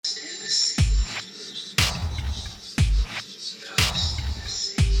So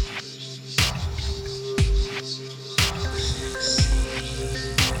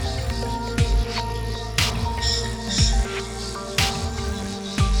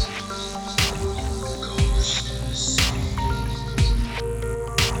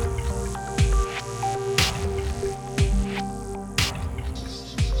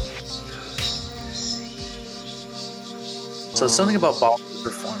something about Bollywood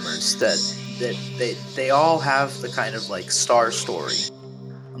performers that they all have the kind of like star story.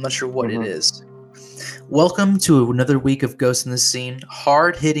 I'm not sure what it Mhm. is. Welcome to another week of Ghost in the Scene,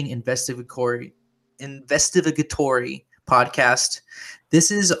 hard-hitting investigatory podcast. This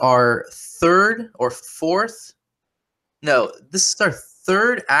is our third or fourth. No, this is our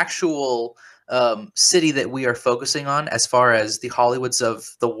third actual city that we are focusing on as far as the Hollywoods of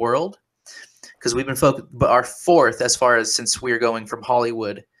the world, because we've been focused, but our fourth as far as since we're going from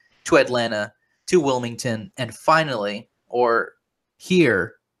Hollywood to Atlanta to Wilmington and finally, or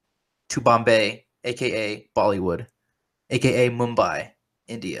here, to Bombay, aka Bollywood, aka Mumbai,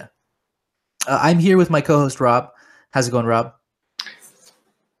 India. I'm here with my co-host Rob. How's it going, Rob?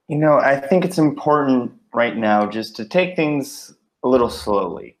 I think it's important right now just to take things a little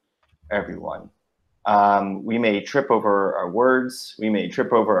slowly, everyone. We may trip over our words, we may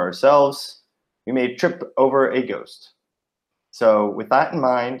trip over ourselves, we may trip over a ghost. So, with that in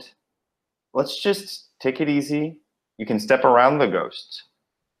mind, let's just take it easy. You can step around the ghost.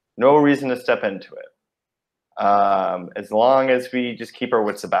 No reason to step into it. As long as we just keep our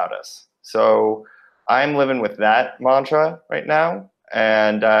wits about us. So, I'm living with that mantra right now.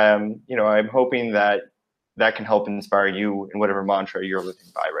 And I'm hoping that can help inspire you in whatever mantra you're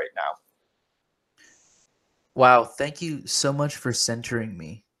living by right now. Wow, thank you so much for centering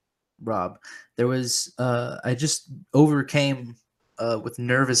me, Rob. There was I just overcame with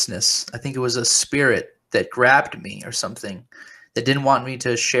nervousness. I think it was a spirit that grabbed me or something that didn't want me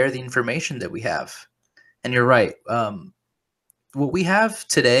to share the information that we have. And you're right. What we have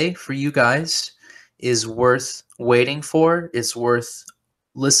today for you guys is worth waiting for. It's worth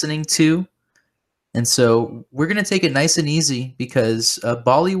listening to. And so we're going to take it nice and easy because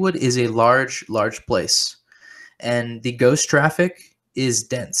Bollywood is a large, large place. And the ghost traffic is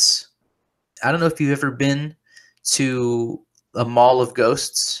dense. I don't know if you've ever been to a mall of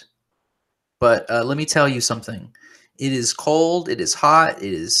ghosts, but let me tell you something. It is cold, it is hot,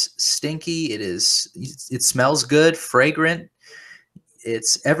 it is stinky, it smells good, fragrant.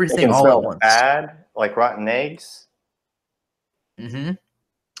 It's It everything can all at smell once. bad, like rotten eggs. Hmm.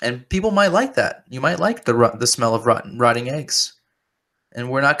 And people might like that. You might like the smell of rotting eggs.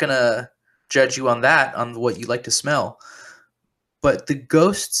 And we're not gonna judge you on that, on what you like to smell. But the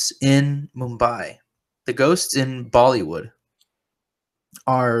ghosts in Mumbai, the ghosts in Bollywood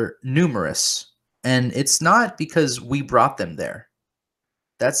are numerous. And it's not because we brought them there.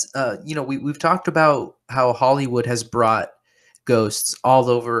 That's we've talked about how Hollywood has brought ghosts all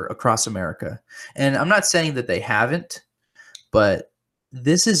over across America. And I'm not saying that they haven't, but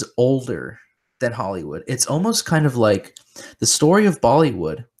this is older than Hollywood. It's almost kind of like the story of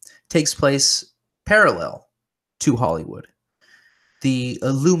Bollywood takes place parallel to Hollywood. The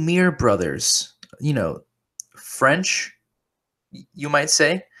Lumiere brothers, French, you might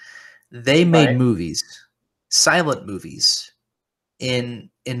say, they made Right? movies, silent movies in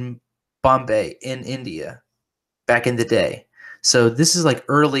Bombay, in India, back in the day. So this is like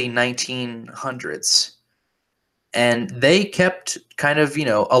early 1900s. And they kept kind of,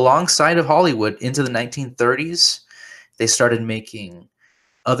 alongside of Hollywood into the 1930s. They started making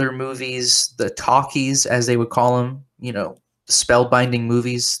other movies, the talkies, as they would call them, spellbinding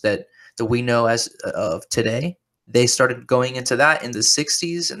movies that we know as of today. They started going into that in the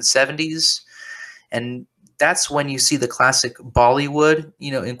 60s and 70s. And that's when you see the classic Bollywood,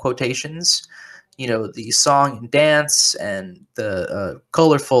 in quotations, the song and dance and the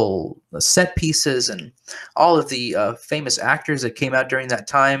colorful set pieces and all of the famous actors that came out during that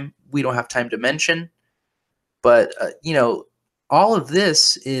time. We don't have time to mention, but all of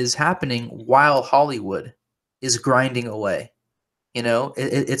this is happening while Hollywood is grinding away.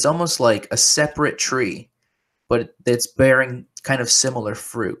 It's almost like a separate tree, but it's bearing kind of similar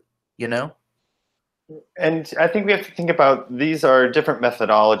fruit. You know. And I think we have to think about these are different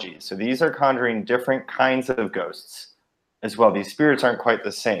methodologies. So these are conjuring different kinds of ghosts as well. These spirits aren't quite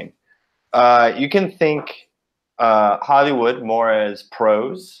the same. You can think Hollywood more as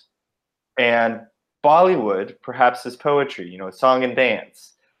prose and Bollywood perhaps as poetry, song and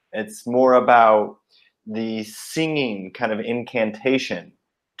dance. It's more about the singing kind of incantation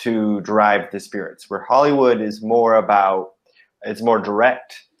to drive the spirits, where Hollywood is more about, it's more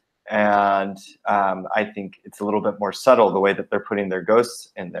direct and I think it's a little bit more subtle the way that they're putting their ghosts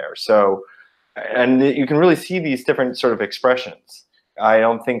in there. So, and you can really see these different sort of expressions. I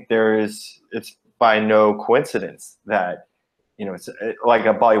don't think it's by no coincidence that, you know, it's like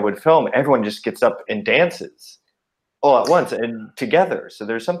a Bollywood film. Everyone just gets up and dances all at once and together. So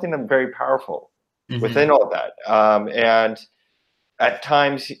there's something very powerful within all that. And at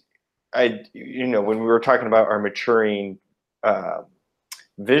times, you know, when we were talking about our maturing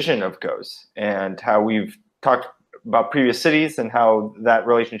vision of ghosts and how we've talked about previous cities and how that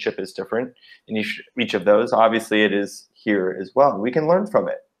relationship is different in each of those. Obviously, it is here as well. We can learn from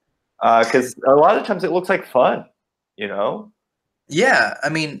it because a lot of times it looks like fun, you know? Yeah, I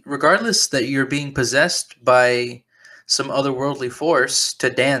mean, regardless that you're being possessed by some otherworldly force to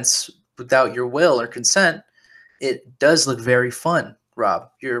dance without your will or consent, it does look very fun, Rob.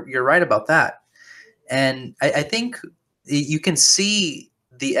 You're right about that. And I think you can see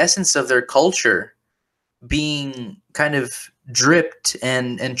the essence of their culture being kind of dripped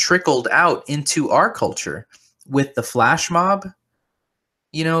and trickled out into our culture with the flash mob.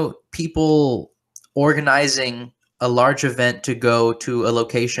 You know, people organizing a large event to go to a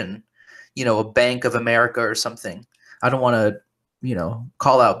location, you know, a Bank of America or something. I don't want to, you know,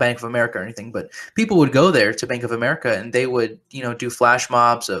 call out Bank of America or anything, but people would go there to Bank of America and they would, you know, do flash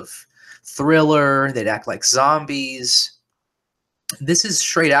mobs of Thriller. They'd act like zombies. This is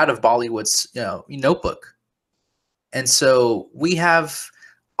straight out of Bollywood's, you know, Notebook. And so we have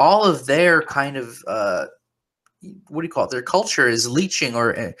all of their kind of what do you call it? Their culture is leaching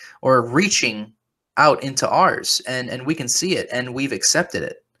or reaching out into ours, and we can see it, and we've accepted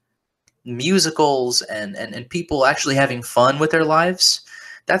it. Musicals and people actually having fun with their lives,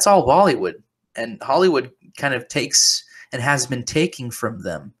 that's all Bollywood. And Hollywood kind of takes and has been taking from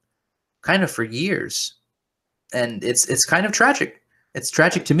them kind of for years. And it's kind of tragic. It's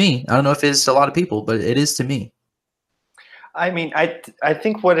tragic to me. I don't know if it is to a lot of people, but it is to me. I mean, I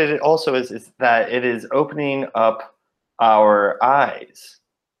think what it also is that it is opening up our eyes,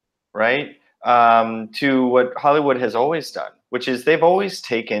 right, to what Hollywood has always done, which is they've always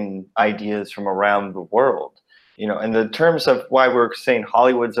taken ideas from around the world. You know, in the terms of why we're saying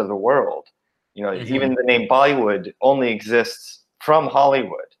Hollywoods of the world, you know, even the name Bollywood only exists from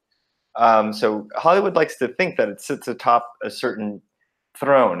Hollywood. So Hollywood likes to think that it sits atop a certain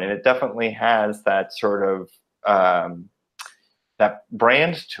throne, and it definitely has that sort of that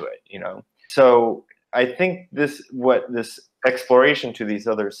brand to it, you know. So I think this exploration to these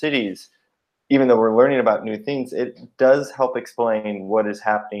other cities, even though we're learning about new things, it does help explain what is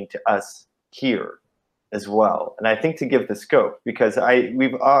happening to us here as well. And I think to give the scope, because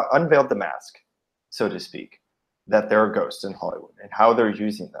we've unveiled the mask, so to speak, that there are ghosts in Hollywood and how they're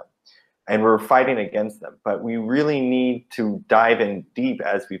using them. And we're fighting against them. But we really need to dive in deep,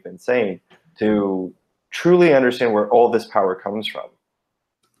 as we've been saying, to truly understand where all this power comes from.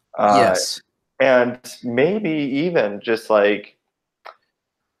 Yes. And maybe even just like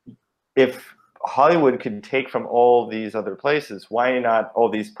if Hollywood could take from all these other places, why not all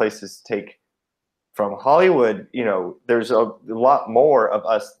these places take from Hollywood? You know, there's a lot more of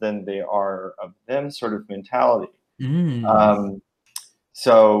us than they are of them sort of mentality.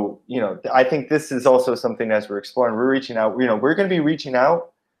 So, you know, I think this is also something as we're exploring, we're reaching out, you know, we're going to be reaching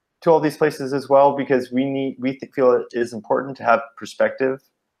out to all these places as well, because we feel it is important to have perspective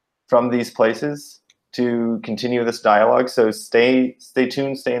from these places to continue this dialogue. So stay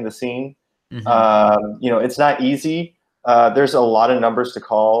tuned, stay in the scene. You know, it's not easy. There's a lot of numbers to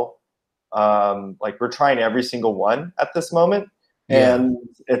call. Like we're trying every single one at this moment, and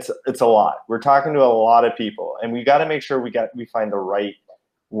it's a lot. We're talking to a lot of people, and we got to make sure we find the right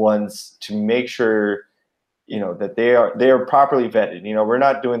ones to make sure, you know, that they are properly vetted. You know, we're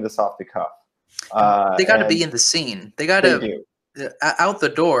not doing this off the cuff. They got to be in the scene. They got to out the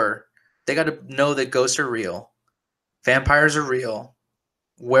door. They got to know that ghosts are real, vampires are real,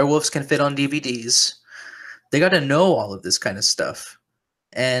 werewolves can fit on DVDs. They got to know all of this kind of stuff.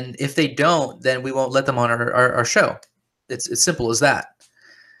 And if they don't, then we won't let them on our show. It's as simple as that.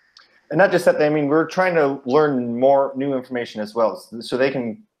 And not just that, I mean, we're trying to learn more new information as well, so they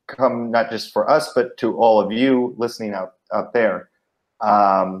can come not just for us, but to all of you listening out there.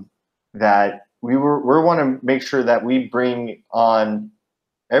 That we want to make sure that we bring on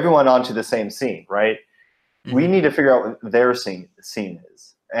everyone onto the same scene, right? We need to figure out what their scene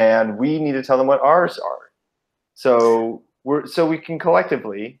is, and we need to tell them what ours are. So we can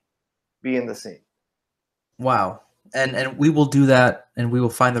collectively be in the scene. Wow. And we will do that, and we will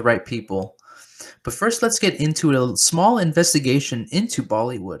find the right people. But first, let's get into a small investigation into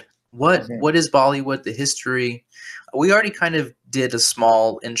Bollywood. Mhm. What is Bollywood? The history. We already kind of did a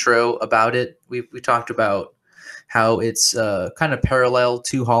small intro about it. We talked about how it's kind of parallel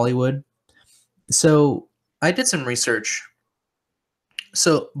to Hollywood. So I did some research.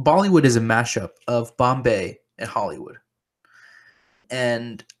 So Bollywood is a mashup of Bombay and Hollywood.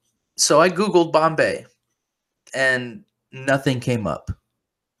 And so I Googled Bombay and nothing came up.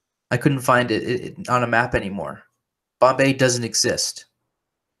 I couldn't find it on a map anymore. Bombay doesn't exist.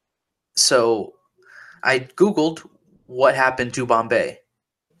 So I Googled what happened to Bombay.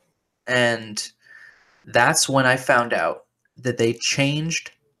 And that's when I found out that they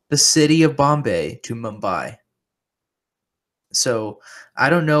changed the city of Bombay to Mumbai. So I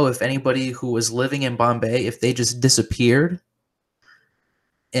don't know if anybody who was living in Bombay, if they just disappeared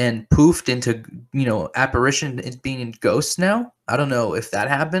and poofed into, apparition and being ghosts now. I don't know if that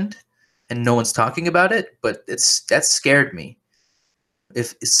happened and no one's talking about it, but that scared me.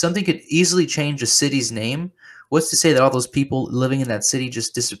 If something could easily change a city's name, what's to say that all those people living in that city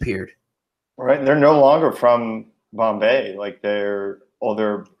just disappeared? Right, they're no longer from Bombay. Like all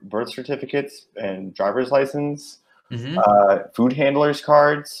their birth certificates and driver's license, Hmm. food handlers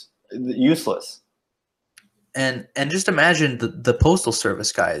cards, useless. And just imagine the postal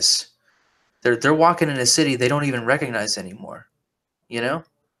service guys. They're walking in a city they don't even recognize anymore. You know?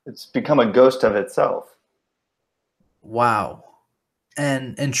 It's become a ghost of itself. Wow.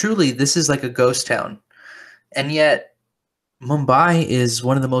 And truly, this is like a ghost town. And yet, Mumbai is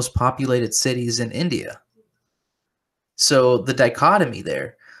one of the most populated cities in India. So the dichotomy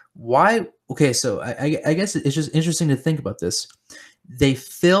there. Why? Okay, so I guess it's just interesting to think about this. They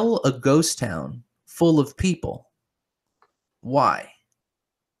fill a ghost town full of people. Why?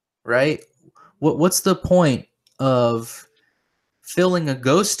 Right? What's the point of filling a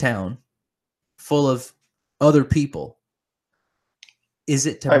ghost town full of other people? Is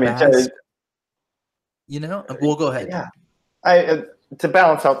it to I mean, mask? We'll go ahead. yeah, to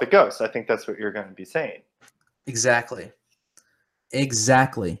balance out the ghost. I think that's what you're going to be saying. Exactly.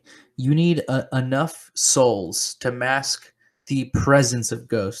 Exactly. You need enough souls to mask the presence of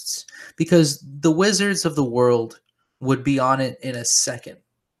ghosts because the wizards of the world would be on it in a second.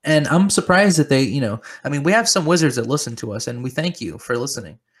 And I'm surprised that we have some wizards that listen to us and we thank you for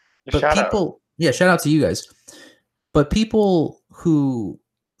listening. But Shout out. people, yeah, shout out to you guys. But people who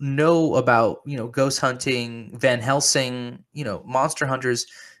know about, ghost hunting, Van Helsing, monster hunters,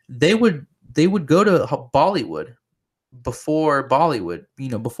 they would go to Bollywood before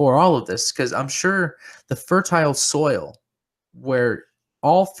all of this, because I'm sure the fertile soil where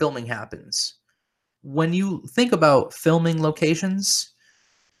all filming happens. When you think about filming locations,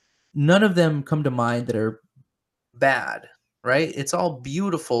 none of them come to mind that are bad, right? It's all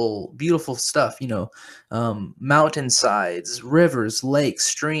beautiful, beautiful stuff, mountainsides, rivers, lakes,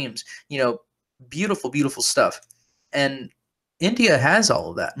 streams, beautiful, beautiful stuff. And India has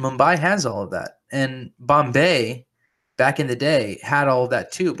all of that. Mumbai has all of that. And Bombay, back in the day, had all of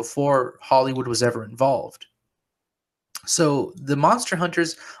that too before Hollywood was ever involved. So the monster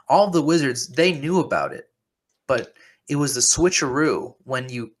hunters, all the wizards, they knew about it. But it was the switcheroo. When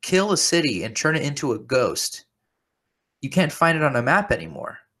you kill a city and turn it into a ghost, you can't find it on a map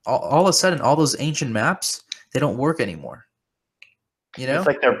anymore. All of a sudden, all those ancient maps, they don't work anymore. It's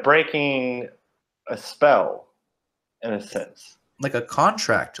like they're breaking a spell, in a sense. Like a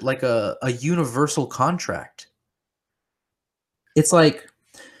contract, like a universal contract. It's like,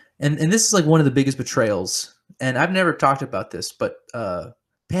 and this is like one of the biggest betrayals. And I've never talked about this, but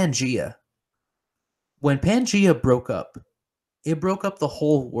Pangea. When Pangea broke up, it broke up the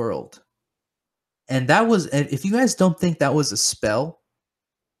whole world. And that was, if you guys don't think that was a spell,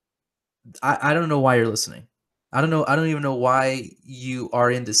 I don't know why you're listening. I don't know. I don't even know why you are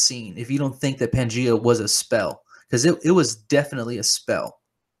in the scene if you don't think that Pangea was a spell, because it was definitely a spell.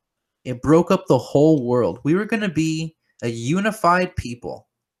 It broke up the whole world. We were going to be a unified people.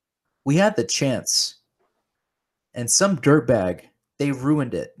 We had the chance. And some dirtbag, they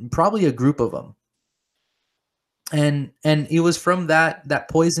ruined it. Probably a group of them. And it was from that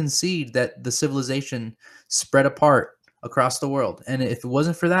poison seed that the civilization spread apart across the world. And if it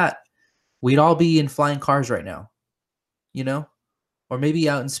wasn't for that, we'd all be in flying cars right now, or maybe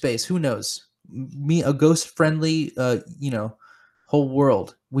out in space. Who knows? A ghost-friendly, whole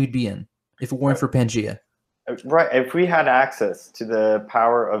world we'd be in if it weren't for Pangea. Right. If we had access to the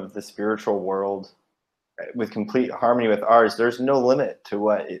power of the spiritual world with complete harmony with ours, there's no limit to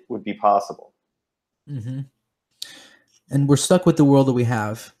what it would be possible. Mm-hmm. And we're stuck with the world that we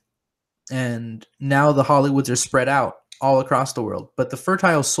have. And now the Hollywoods are spread out all across the world. But the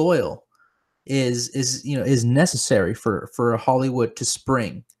fertile soil is necessary for Hollywood to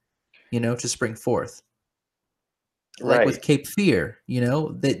spring. to spring forth. Like with Right. Cape Fear,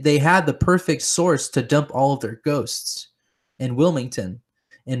 they had the perfect source to dump all of their ghosts. In Wilmington,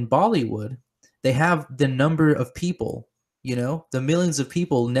 in Bollywood, they have the number of people, the millions of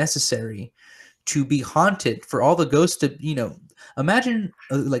people necessary to be haunted, for all the ghosts to, imagine,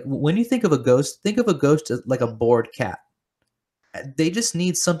 like, when you think of a ghost, think of a ghost as like a bored cat. They just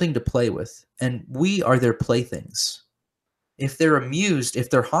need something to play with, and we are their playthings. If they're amused,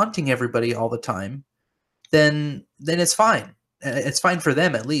 if they're haunting everybody all the time, then it's fine. It's fine for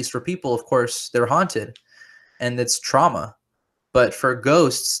them, at least. For people, of course, they're haunted, and it's trauma. But for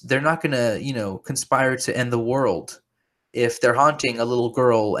ghosts, they're not going to, conspire to end the world if they're haunting a little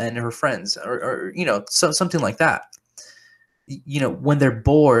girl and her friends, or something like that. When they're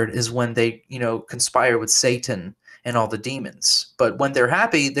bored is when they, conspire with Satan and all the demons. But when they're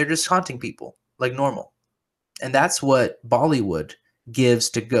happy, they're just haunting people like normal. And that's what Bollywood gives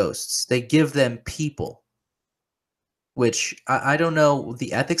to ghosts. They give them people, which I don't know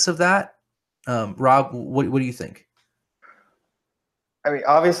the ethics of that. Rob, what do you think? I mean,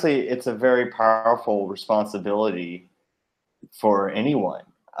 obviously, it's a very powerful responsibility for anyone.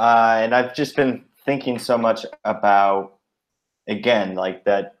 And I've just been thinking so much about, again, like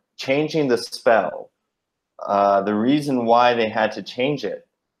that changing the spell. The reason why they had to change it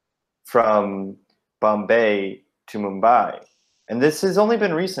from Bombay to Mumbai. And this has only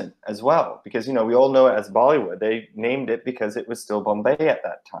been recent as well, because, we all know it as Bollywood. They named it because it was still Bombay at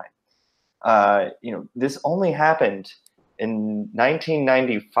that time. This only happened in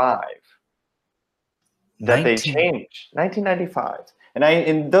 1995 that they changed. 1995.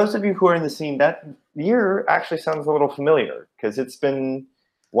 And those of you who are in the scene, that year actually sounds a little familiar, because it's been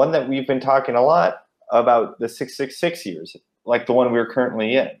one that we've been talking a lot about, the 666 years, like the one we're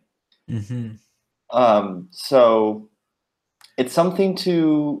currently in. Mm-hmm. So it's something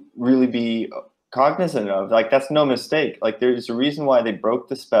to really be cognizant of. Like, that's no mistake. Like, there's a reason why they broke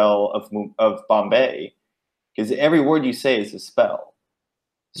the spell of Bombay, because every word you say is a spell.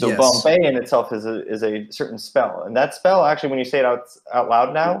 So yes. Bombay in itself is a certain spell. And that spell, actually, when you say it out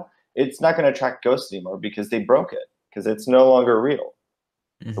loud now, it's not going to attract ghosts anymore, because they broke it, because it's no longer real.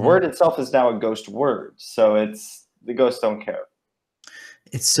 Mm-hmm. The word itself is now a ghost word. So the ghosts don't care.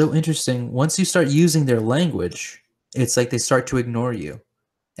 It's so interesting. Once you start using their language, it's like they start to ignore you.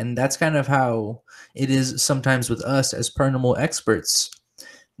 And that's kind of how it is sometimes with us as paranormal experts.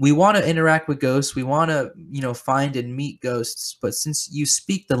 We want to interact with ghosts. We want to, find and meet ghosts. But since you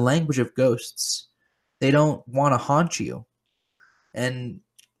speak the language of ghosts, they don't want to haunt you. And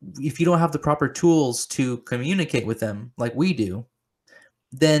if you don't have the proper tools to communicate with them like we do,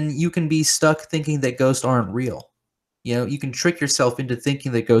 then you can be stuck thinking that ghosts aren't real. You can trick yourself into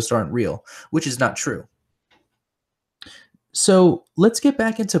thinking that ghosts aren't real, which is not true. So let's get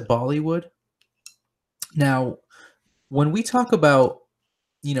back into Bollywood. Now, when we talk about,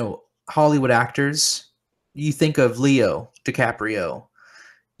 Hollywood actors, you think of Leo DiCaprio,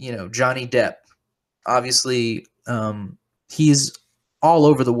 Johnny Depp. Obviously, he's all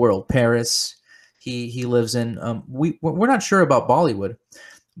over the world. Paris, he lives in. We're not sure about Bollywood,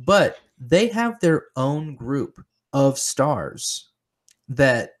 but they have their own group of stars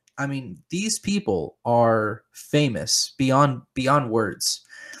that, these people are famous beyond words,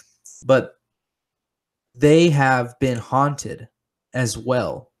 but they have been haunted as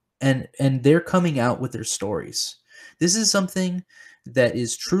well, and they're coming out with their stories. This is something that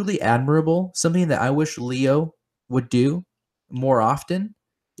is truly admirable, something that I wish Leo would do more often,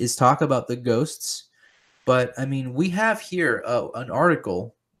 is talk about the ghosts. But we have here an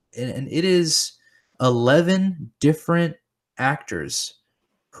article, and it is 11 different actors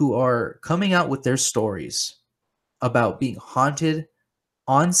who are coming out with their stories about being haunted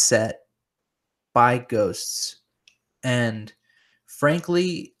on set by ghosts. And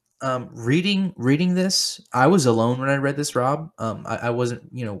frankly, reading this, I was alone when I read this, Rob. I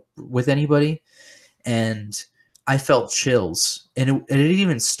wasn't, with anybody, and I felt chills. And it didn't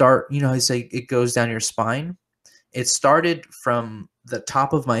even start, I say it goes down your spine. It started from the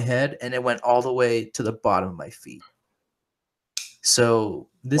top of my head, and it went all the way to the bottom of my feet. So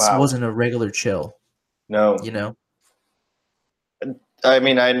this wasn't a regular chill. No. I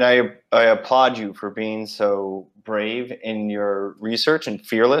applaud you for being so brave in your research and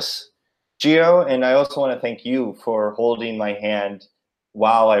fearless, Gio. And I also want to thank you for holding my hand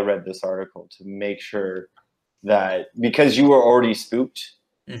while I read this article, to make sure that, because you were already spooked,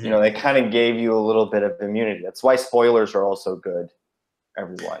 mm-hmm. They kind of gave you a little bit of immunity. That's why spoilers are also good,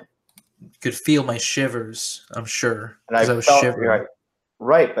 everyone. Could feel my shivers, I'm sure. And I was shivering.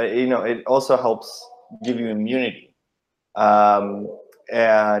 Right. But, it also helps give you immunity.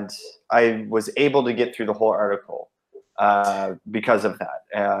 and I was able to get through the whole article because of that.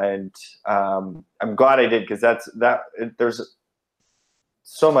 And I'm glad I did, because there's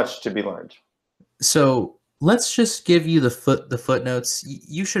so much to be learned. So let's just give you the footnotes.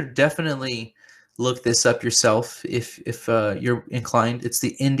 You should definitely look this up yourself if you're inclined. It's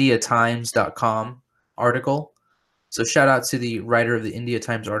the IndiaTimes.com article. So shout out to the writer of the India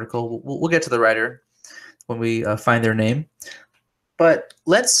Times article. We'll get to the writer when we find their name. But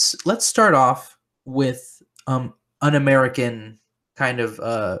let's start off with an American kind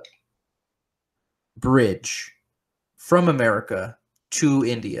of bridge from America to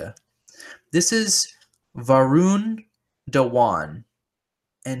India. This is Varun Dhawan,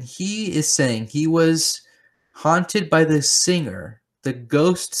 and he is saying he was haunted by the singer, the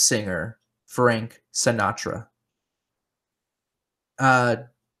ghost singer, Frank Sinatra.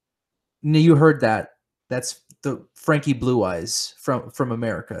 You heard that. That's the Frankie Blue Eyes from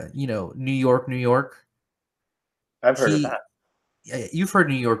America. You know, New York, New York. I've heard of that. You've heard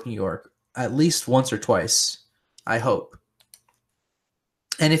New York, New York at least once or twice, I hope.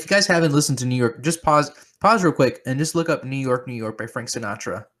 And if you guys haven't listened to New York, just pause real quick and just look up New York, New York by Frank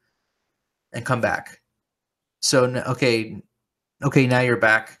Sinatra and come back. So, okay, now you're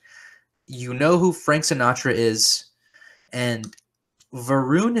back. You know who Frank Sinatra is. And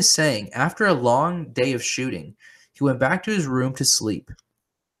Varun is saying after a long day of shooting, he went back to his room to sleep.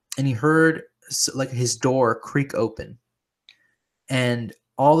 And he heard like his door creak open. And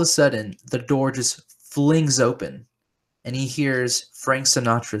all of a sudden, the door just flings open. And he hears Frank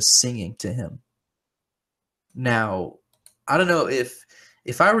Sinatra singing to him. Now, I don't know if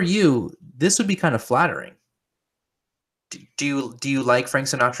I were you, this would be kind of flattering. Do you like Frank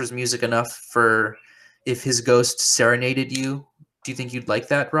Sinatra's music enough for if his ghost serenaded you? Do you think you'd like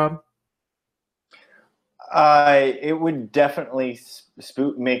that, Rob? It would definitely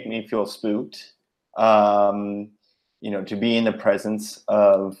make me feel spooked. To be in the presence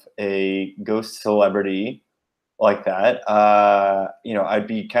of a ghost celebrity like that, I'd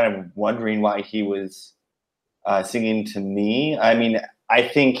be kind of wondering why he was singing to me. I mean, I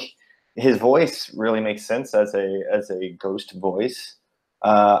think his voice really makes sense as a ghost voice.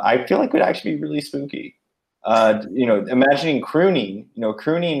 I feel like it would actually be really spooky. Imagining crooning.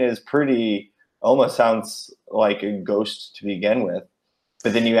 Crooning is almost sounds like a ghost to begin with,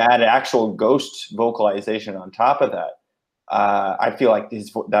 but then you add actual ghost vocalization on top of that. I feel like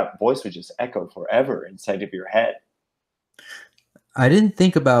that voice would just echo forever inside of your head. I didn't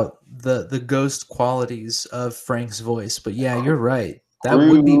think about the ghost qualities of Frank's voice, but yeah, you're right. That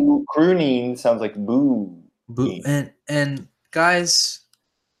would be crooning. Sounds like boo. Boo. And guys,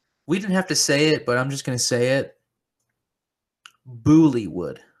 we didn't have to say it, but I'm just gonna say it.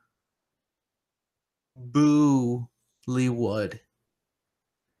 Bollywood. Bollywood.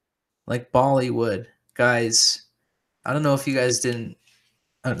 Like Bollywood. Guys, I don't know if you guys didn't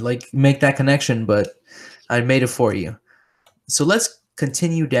make that connection, but I made it for you. So let's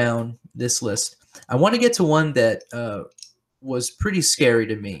continue down this list. I want to get to one that was pretty scary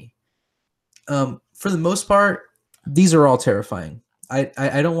to me. For the most part, these are all terrifying.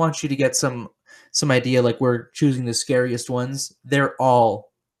 I don't want you to get some idea like we're choosing the scariest ones. They're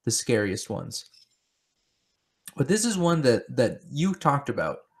all the scariest ones. But this is one that you talked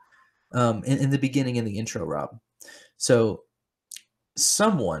about in the beginning in the intro, Rob. So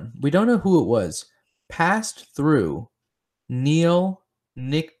someone, we don't know who it was, passed through Neil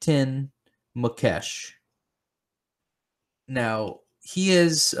Nitin Mukesh. Now,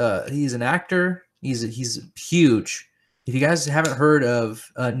 he's an actor. He's huge. If you guys haven't heard of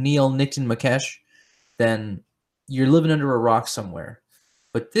Neil Nitin Mukesh, then you're living under a rock somewhere.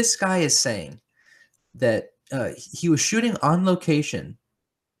 But this guy is saying that he was shooting on location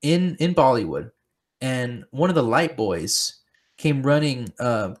in Bollywood, and one of the light boys came running,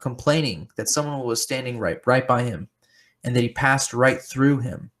 complaining that someone was standing right by him, and that he passed right through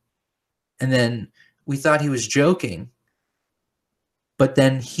him. And then we thought he was joking, but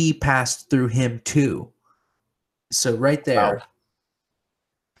then he passed through him too. So right there, wow.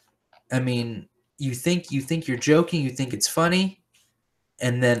 I mean, you think you're joking, you think it's funny,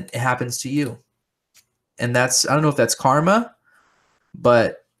 and then it happens to you. And I don't know if that's karma,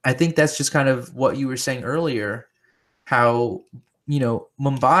 but I think that's just kind of what you were saying earlier, how,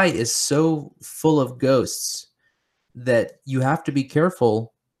 Mumbai is so full of ghosts that you have to be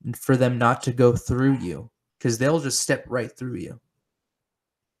careful for them not to go through you, because they'll just step right through you.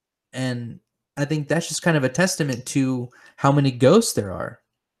 And I think that's just kind of a testament to how many ghosts there are.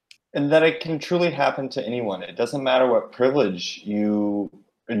 And that it can truly happen to anyone. It doesn't matter what privilege you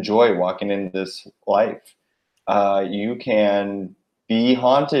enjoy walking in this life. You can be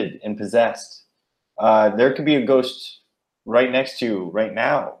haunted and possessed. There could be a ghost right next to you right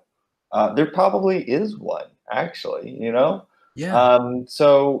now. There probably is one, actually, you know? Yeah.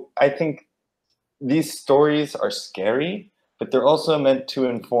 So I think these stories are scary, but they're also meant to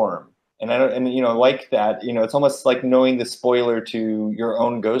inform. And I don't, and you know, like that, you know, it's almost like knowing the spoiler to your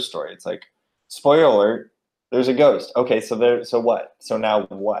own ghost story. It's like, spoiler alert, there's a ghost. Okay, so what? So now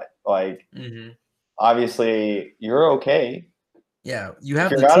what? Like, Hmm. obviously, you're okay. Yeah. You If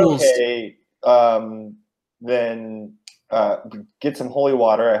have you're the not tools. okay, then get some holy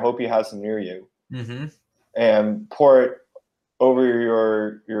water. I hope you have some near you, Hmm. and pour it over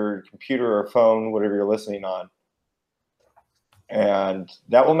your computer or phone, whatever you're listening on, and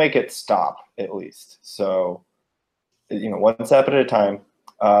that will make it stop at least. So, you know, one step at a time.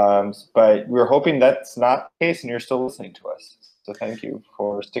 But we're hoping that's not the case, and you're still listening to us. So thank you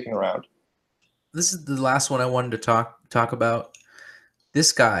for sticking around. This is the last one I wanted to talk about.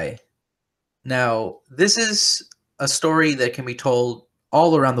 This guy. Now, this is a story that can be told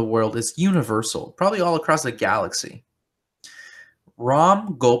all around the world. It's universal, probably all across the galaxy.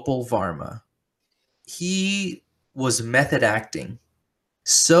 Ram Gopal Varma. He was method acting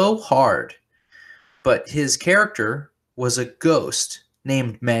so hard, but his character was a ghost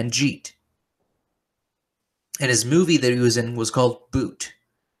named Manjeet. And his movie that he was in was called Boot.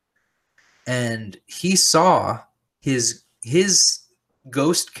 And he saw his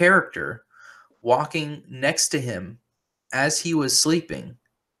ghost character walking next to him as he was sleeping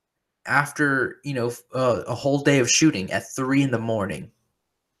after a whole day of shooting at 3 in the morning.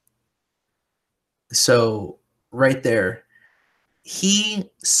 So right there, he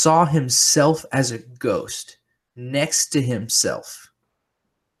saw himself as a ghost next to himself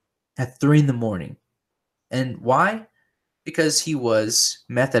at 3 in the morning. And why? Because he was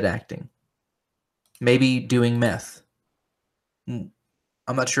method acting, maybe doing meth.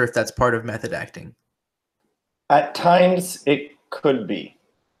 I'm not sure if that's part of method acting. At times, it could be.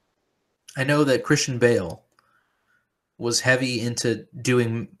 I know that Christian Bale was heavy into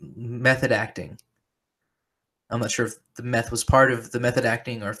doing method acting. I'm not sure if the meth was part of the method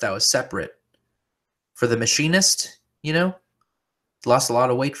acting or if that was separate. For The Machinist, lost a lot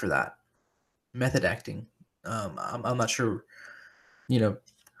of weight for that method acting. I'm not sure. You know,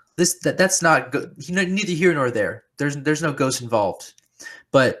 that's not good. Neither here nor there. There's no ghost involved.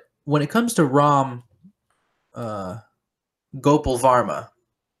 But when it comes to Ram uh, Gopal Varma,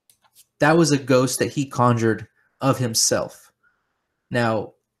 that was a ghost that he conjured of himself.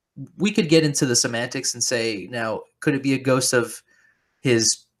 Now, we could get into the semantics and say, now, could it be a ghost of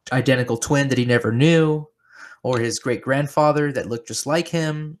his identical twin that he never knew, or his great grandfather that looked just like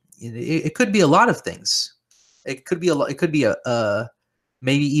him? It could be a lot of things. It could be a lot. It could be a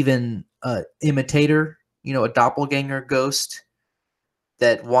maybe even a imitator, a doppelganger ghost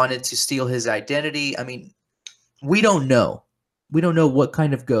that wanted to steal his identity. I mean, we don't know. We don't know what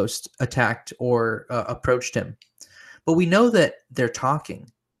kind of ghost attacked or approached him, but we know that they're talking,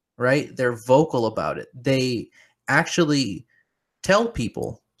 right? They're vocal about it. They actually tell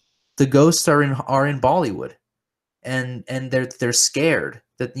people the ghosts are in Bollywood, and they're scared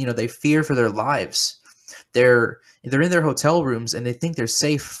that they fear for their lives. They're in their hotel rooms and they think they're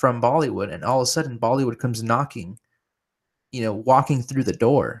safe from Bollywood, and all of a sudden Bollywood comes knocking, walking through the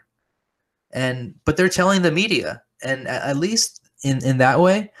door, but they're telling the media, and at least in that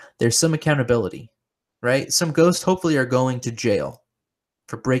way there's some accountability, right? Some ghosts hopefully are going to jail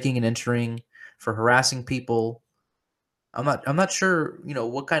for breaking and entering, for harassing people. I'm not sure,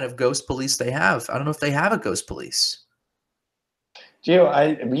 what kind of ghost police they have. I don't know if they have a ghost police.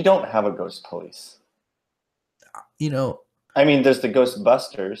 Gio, we don't have a ghost police. You know, I mean, there's the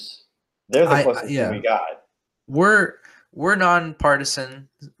Ghostbusters. They're the closest thing yeah, we got. we're nonpartisan.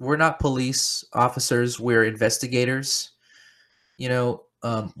 We're not police officers. We're investigators.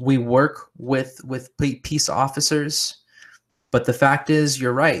 We work with peace officers, but the fact is,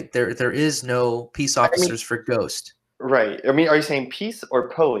 you're right. There is no peace I mean, officers for Ghost. right. I mean, are you saying peace or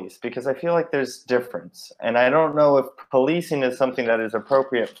police? Because I feel like there's difference, and I don't know if policing is something that is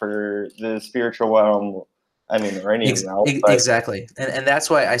appropriate for the spiritual realm. I mean, or any realm, but Exactly, and that's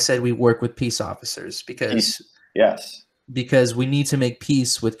why I said we work with peace officers peace, because yes. we need to make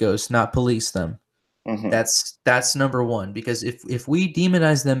peace with ghosts, not police them. Mm-hmm. That's number one. Because if we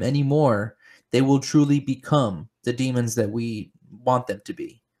demonize them anymore, they will truly become the demons that we want them to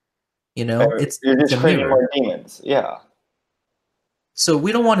be. It's You're it's just a creating mirror. more demons, yeah. So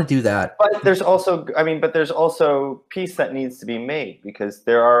we don't want to do that. But there's also, I mean, but there's also peace that needs to be made because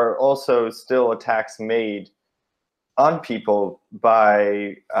there are also still attacks made on people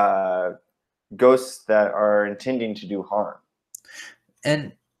by ghosts that are intending to do harm.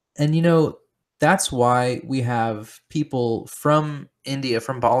 and and you know that's why we have people from India,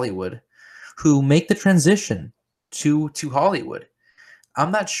 from Bollywood, who make the transition to Hollywood.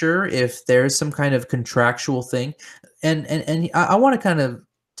 I'm not sure if there's some kind of contractual thing, and I want to kind of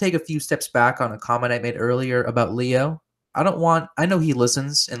take a few steps back on a comment I made earlier about Leo. I don't want. I know he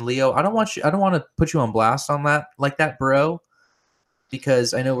listens, and Leo, I don't want you. I don't want to put you on blast on that like that, bro,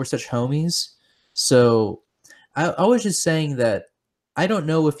 because I know we're such homies. So I was just saying that I don't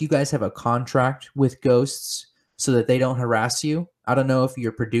know if you guys have a contract with ghosts so that they don't harass you. I don't know if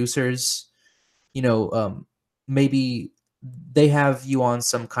your producers, you know, maybe they have you on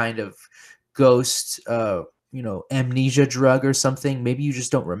some kind of ghost, amnesia drug or something. Maybe you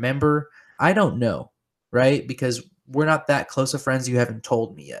just don't remember. I don't know, right? Because we're not that close of friends. You haven't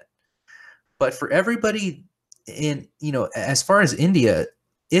told me yet. But for everybody as far as India,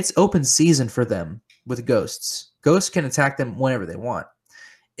 it's open season for them with ghosts. Ghosts can attack them whenever they want.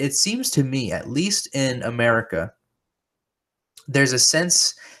 It seems to me, at least in America, there's a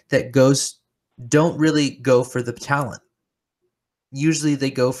sense that ghosts don't really go for the talent. Usually they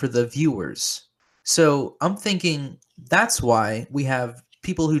go for the viewers. So I'm thinking that's why we have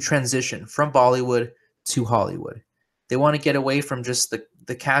people who transition from Bollywood to Hollywood. They want to get away from just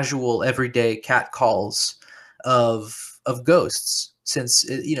the casual everyday cat calls of ghosts, since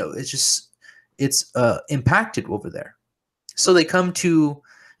it's impacted over there. So they come to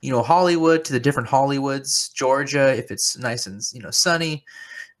Hollywood, to the different Hollywoods, Georgia if it's nice and sunny,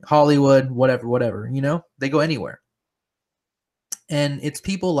 Hollywood, whatever, they go anywhere. And it's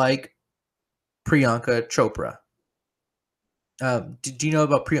people like Priyanka Chopra. Do you know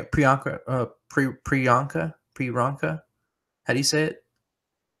about Priyanka? Priyanka? How do you say it?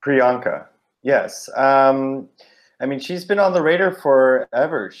 Priyanka. Yes. I mean, she's been on the radar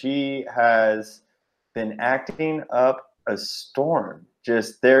forever. She has been acting up a storm.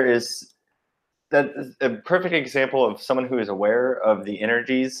 Just there is that a perfect example of someone who is aware of the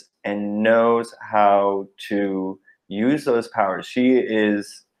energies and knows how to use those powers. She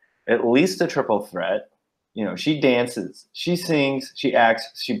is at least a triple threat. She dances, she sings, she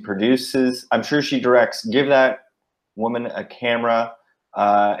acts, she produces. I'm sure she directs. Give that woman a camera,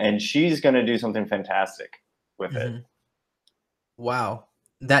 and she's going to do something fantastic with it. Wow.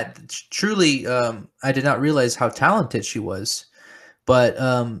 That truly, I did not realize how talented she was. But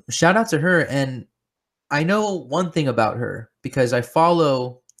shout out to her. And I know one thing about her because I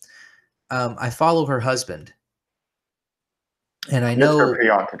follow her husband. And I know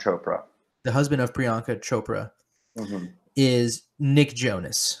Priyanka Chopra. The husband of Priyanka Chopra is Nick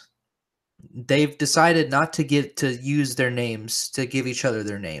Jonas. They've decided not to use their names, to give each other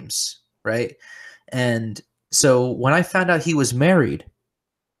their names, right? And so when I found out he was married,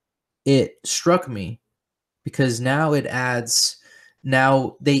 it struck me because now it adds.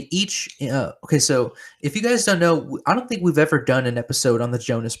 Now they each okay. So if you guys don't know, I don't think we've ever done an episode on the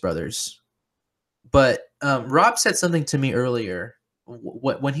Jonas Brothers, but Rob said something to me earlier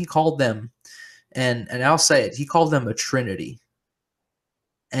when he called them, and I'll say it. He called them a trinity,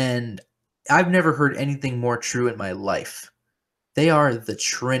 and I've never heard anything more true in my life. They are the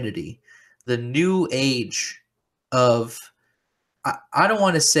trinity, the new age of. I don't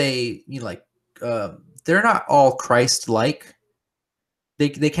want to say they're not all Christ-like.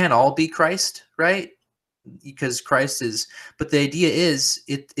 They can't all be Christ, right? Because Christ is, but the idea is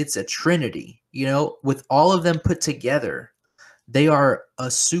it's a trinity, with all of them put together, they are a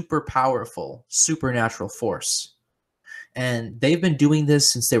super powerful, supernatural force. And they've been doing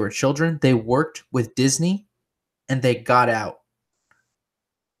this since they were children. They worked with Disney and they got out,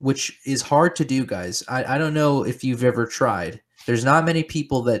 which is hard to do, guys. I don't know if you've ever tried. There's not many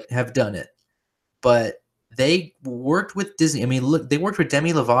people that have done it, but they worked with Disney. I mean, look, they worked with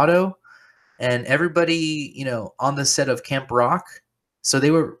Demi Lovato and everybody, on the set of Camp Rock. So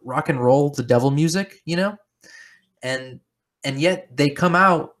they were rock and roll, the devil music, and yet they come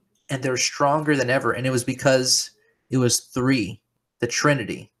out and they're stronger than ever. And it was because it was three, the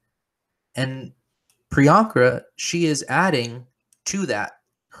Trinity. And Priyanka, she is adding to that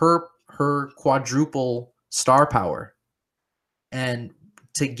her quadruple star power. And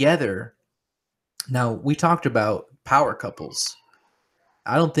together, now we talked about power couples.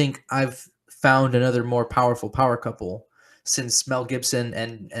 I don't think I've found another more powerful power couple since Mel Gibson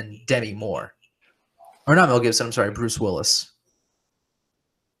and Demi Moore. Or not Mel Gibson, I'm sorry, Bruce Willis.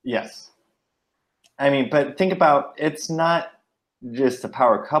 Yes. I mean, but think about, it's not just a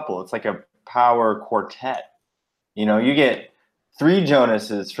power couple. It's like a power quartet. You get 3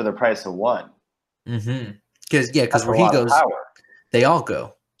 Jonases for the price of 1. Because where he goes, they all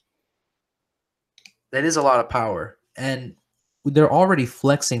go. That is a lot of power. And they're already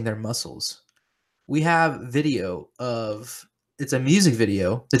flexing their muscles. We have video of it's a music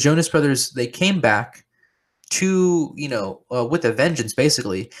video. The Jonas Brothers, they came back to, with a vengeance,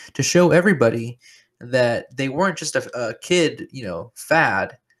 basically, to show everybody that they weren't just a kid,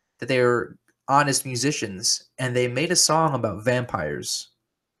 fad, that they were honest musicians, and they made a song about vampires,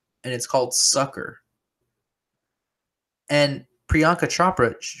 and it's called Sucker. And Priyanka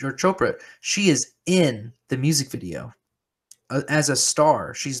Chopra, she is in the music video as a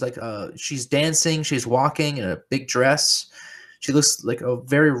star. She's like, she's dancing, she's walking in a big dress. She looks like a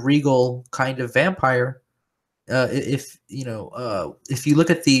very regal kind of vampire. If you look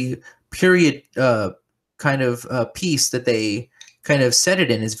at the period kind of piece that they kind of set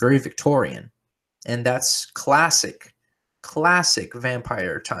it in, is very Victorian, and that's classic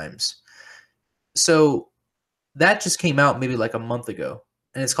vampire times. So that just came out maybe like a month ago,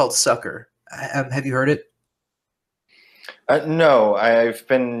 and it's called Sucker. Have you heard it? No, I've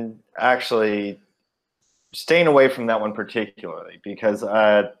been actually staying away from that one particularly because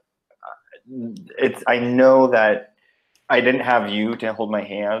I know that I didn't have you to hold my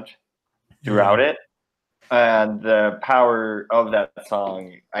hand throughout it, and the power of that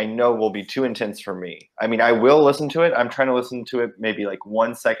song I know will be too intense for me. I mean, I will listen to it. I'm trying to listen to it maybe like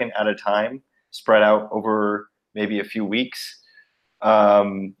 1 second at a time, spread out over maybe a few weeks.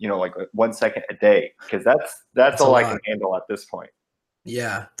 Like 1 second a day, because that's all I can handle at this point.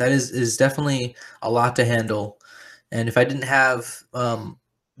 Yeah, that is definitely a lot to handle. And if I didn't have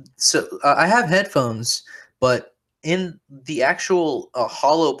I have headphones, but in the actual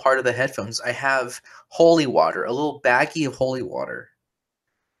hollow part of the headphones, I have holy water, a little baggie of holy water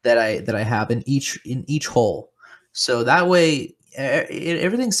that I have in each hole. So that way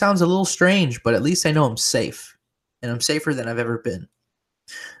everything sounds a little strange, but at least I know I'm safe, and I'm safer than I've ever been.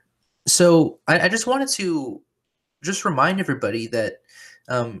 So I just wanted to just remind everybody that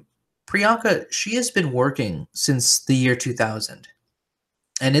Priyanka, she has been working since the year 2000,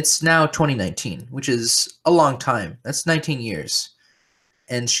 and it's now 2019, which is a long time. That's 19 years,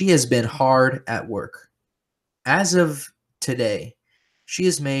 and she has been hard at work. As of today, she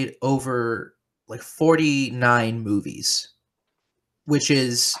has made over like 49 movies, which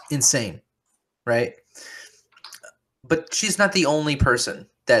is insane, right? But she's not the only person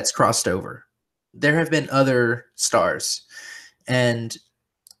that's crossed over. There have been other stars, and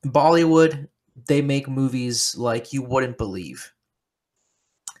Bollywood, they make movies like you wouldn't believe.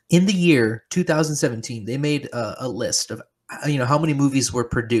 In the year 2017, they made a list of how many movies were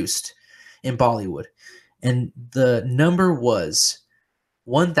produced in Bollywood, and the number was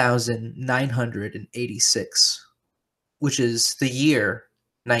 1,986, which is the year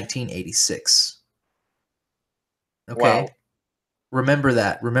 1986. Okay. Wow. Remember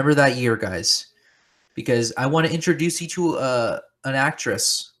that year, guys, because I want to introduce you to an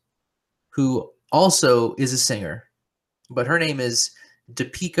actress who also is a singer, but her name is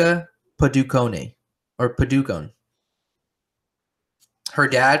Deepika Padukone, or Padukone. Her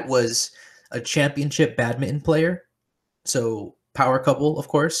dad was a championship badminton player, so power couple, of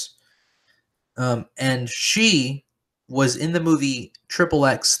course. And she was in the movie Triple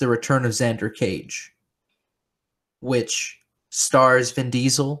X: The Return of Xander Cage, which stars Vin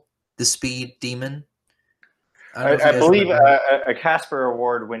Diesel, the Speed Demon. I believe a Casper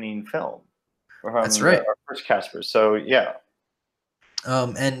Award-winning film. That's right. Our first Casper. So yeah.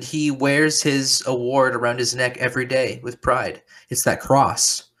 And he wears his award around his neck every day with pride. It's that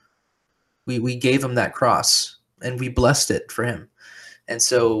cross. We gave him that cross, and we blessed it for him. And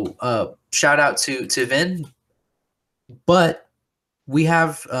so shout out to Vin. But we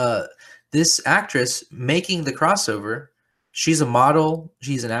have this actress making the crossover. She's a model.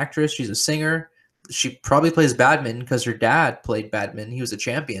 She's an actress. She's a singer. She probably plays badminton because her dad played badminton. He was a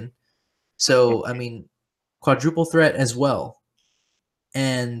champion. So, I mean, quadruple threat as well.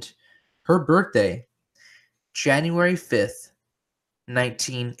 And her birthday, January 5th,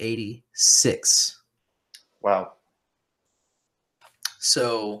 1986. Wow.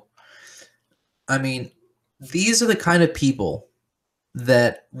 So, I mean, these are the kind of people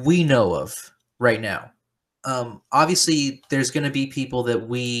that we know of right now. Obviously, there's going to be people that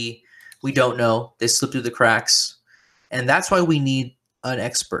we don't know. They slip through the cracks. And that's why we need an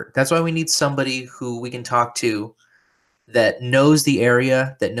expert. That's why we need somebody who we can talk to that knows the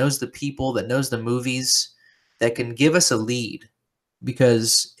area, that knows the people, that knows the movies, that can give us a lead.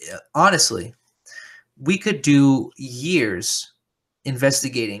 Because honestly, we could do years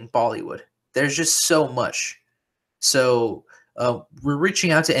investigating Bollywood. There's just so much. So we're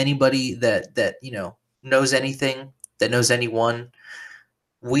reaching out to anybody that knows anything, that knows anyone.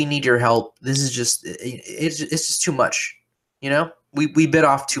 We need your help. This is just it's just too much. You know, we bit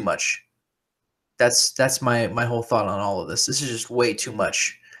off too much. That's my whole thought on all of this. This is just way too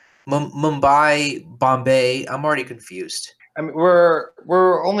much. Mumbai, Bombay. I'm already confused. I mean,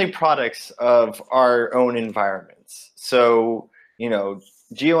 we're only products of our own environments. So, you know,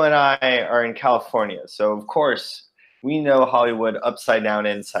 Gio and I are in California, so of course we know Hollywood upside down,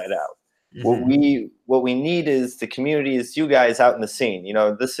 inside out. What we need is the communities, you guys out in the scene. You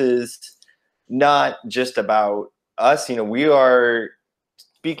know, this is not just about us. You know, we are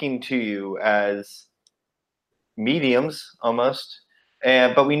speaking to you as mediums almost,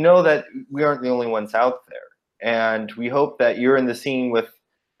 and but we know that we aren't the only ones out there, and we hope that you're in the scene with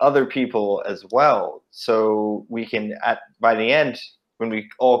other people as well, so we can by the end, when we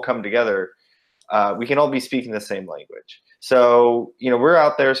all come together, we can all be speaking the same language. So, you know, we're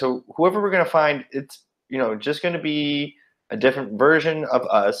out there, so whoever we're going to find, it's, you know, just going to be a different version of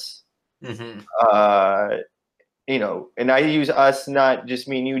us. uh you know, and I use us, not just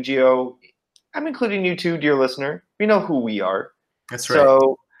me and you, Gio. I'm including you too, dear listener. We know who we are. That's right.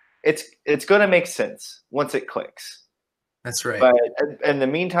 So it's going to make sense once it clicks. That's right. But in the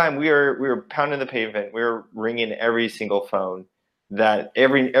meantime, we are pounding the pavement. We're ringing every single phone, that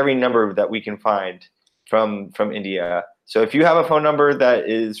every number that we can find from India. So if you have a phone number that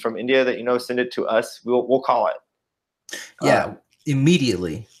is from India that you know, send it to us. We'll call it. Yeah,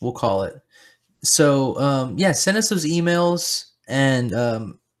 immediately we'll call it. So yeah, send us those emails, and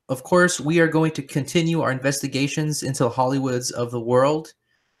of course we are going to continue our investigations into the Hollywoods of the world.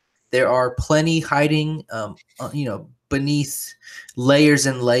 There are plenty hiding, you know, beneath layers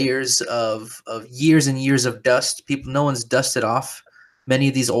and layers of years and years of dust. No one's dusted off many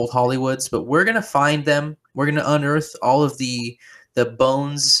of these old Hollywoods, but we're gonna find them. We're gonna unearth all of the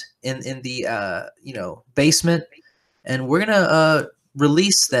bones in the you know, basement, and we're gonna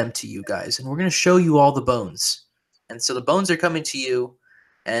release them to you guys, and we're gonna show you all the bones. And so the bones are coming to you,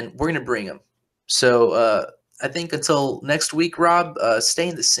 and we're gonna bring them. So I think until next week, Rob, stay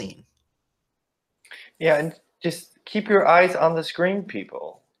in the scene. Yeah, and just keep your eyes on the screen,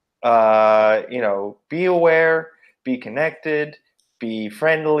 people. You know, be aware, be connected, be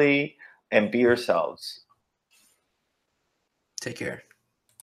friendly, and be yourselves. Take care.